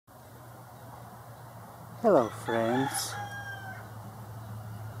Hello friends.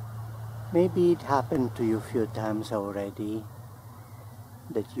 Maybe it happened to you a few times already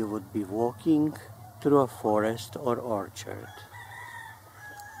that you would be walking through a forest or orchard,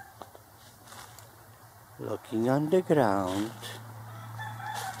 looking on the ground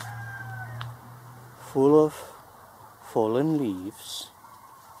full of fallen leaves,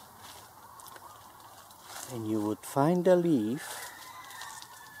 and you would find a leaf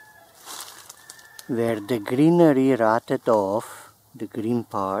where the greenery rotted off, the green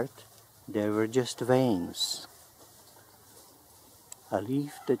part. There were just veins. A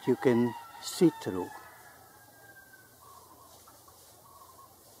leaf that you can see through.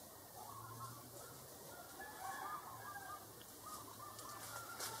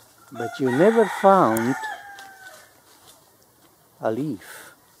 But you never found a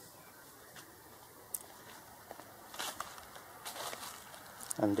leaf.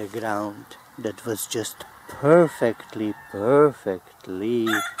 On the ground that was just perfectly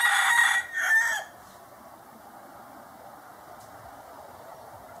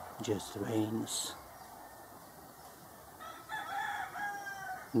just veins.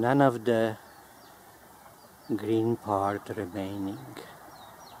 None of the green part remaining.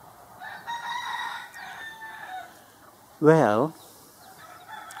 Well,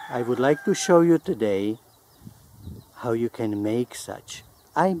 I would like to show you today how you can make such.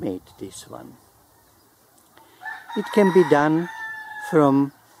 I made this one. It can be done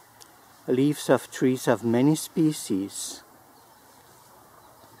from leaves of trees of many species,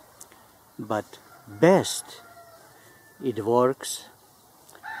 but best it works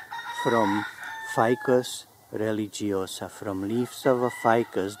from Ficus religiosa, from leaves of a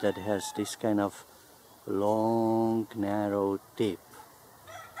ficus that has this kind of long narrow tip.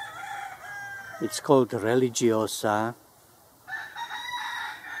 It's called religiosa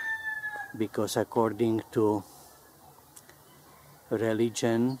because according to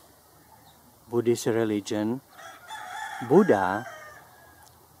religion, Buddhist religion, Buddha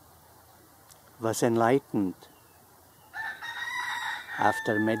was enlightened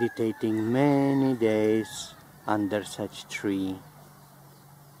after meditating many days under such tree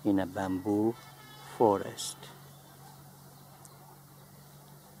in a bamboo forest.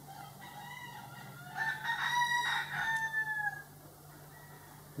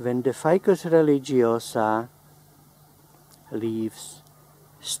 When the Ficus religiosa leaves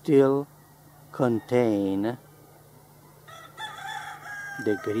still contain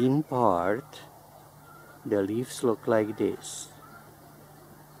the green part, the leaves look like this.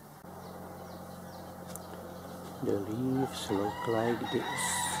 The leaves look like this.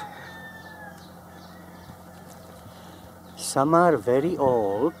 Some are very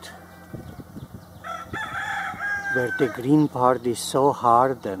old, where the green part is so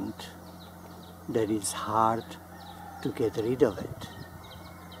hardened that it's hard to get rid of it.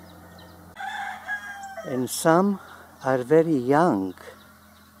 And some are very young,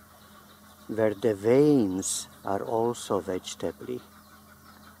 where the veins are also vegetable.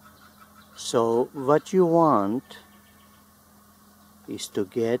 So what you want is to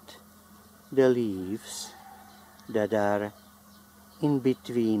get the leaves that are in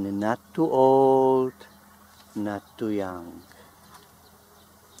between, not too old, not too young.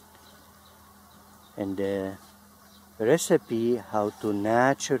 And the recipe how to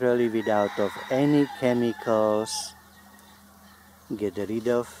naturally, without of any chemicals, get rid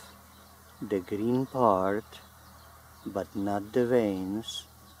of the green part but not the veins,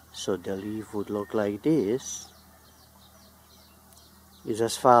 so the leaf would look like this, is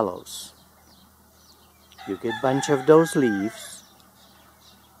as follows. You get a bunch of those leaves,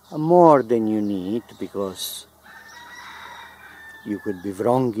 more than you need, because you could be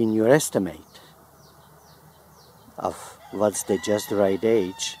wrong in your estimate of what's the just right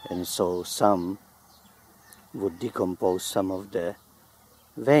age, and so some would decompose some of the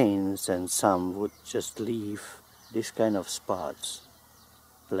veins and some would just leave this kind of spots,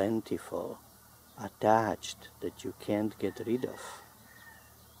 plentiful, attached, that you can't get rid of.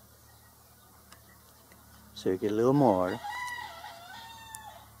 So you get a little more,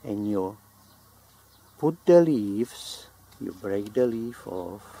 and you put the leaves, you break the leaf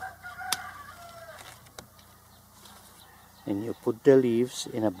off, and you put the leaves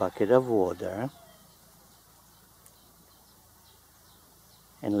in a bucket of water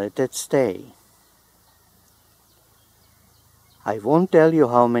and let it stay. I won't tell you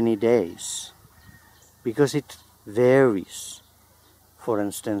how many days, because it varies, for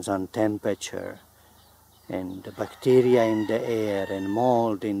instance, on temperature and the bacteria in the air and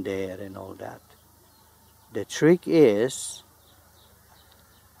mold in the air and all that. The trick is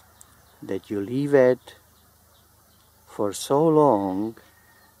that you leave it for so long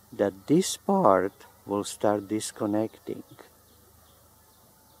that this part will start disconnecting.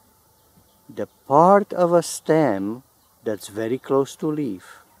 The part of a stem that's very close to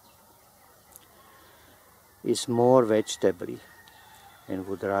leaf is more vegetable and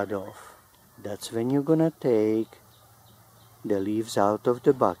would rot off. That's when you're gonna take the leaves out of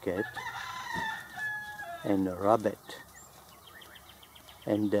the bucket and rub it,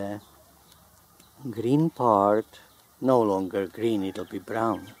 and the green part, no longer green, it'll be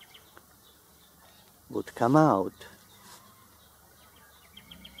brown, would come out,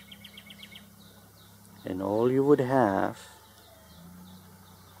 and all you would have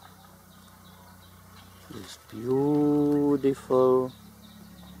is beautiful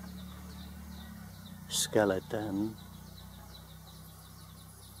skeleton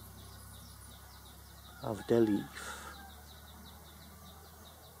of the leaf.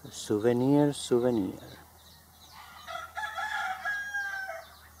 A souvenir.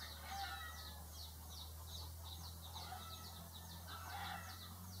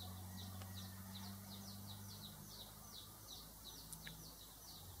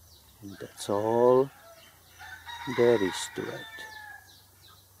 And that's all there is to it.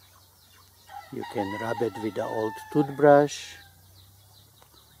 You can rub it with an old toothbrush,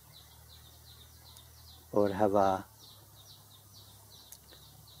 or have a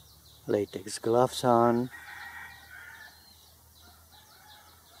latex gloves on.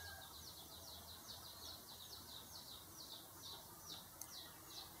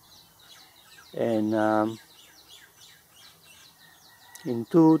 And in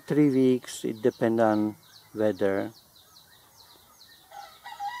 2-3 weeks, it depends on weather,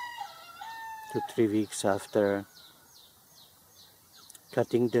 2-3 weeks after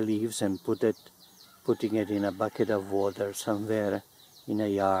cutting the leaves and putting it in a bucket of water somewhere in a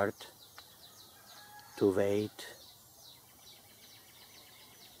yard to wait,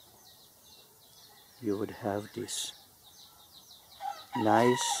 you would have this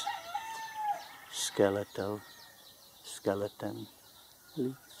nice skeleton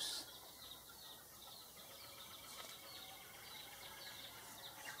leaves.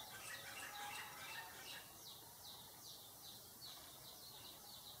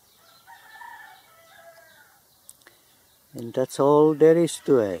 And that's all there is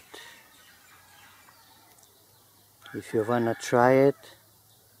to it. If you wanna try it,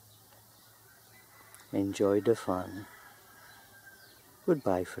 enjoy the fun.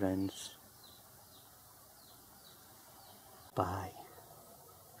 Goodbye, friends. Bye.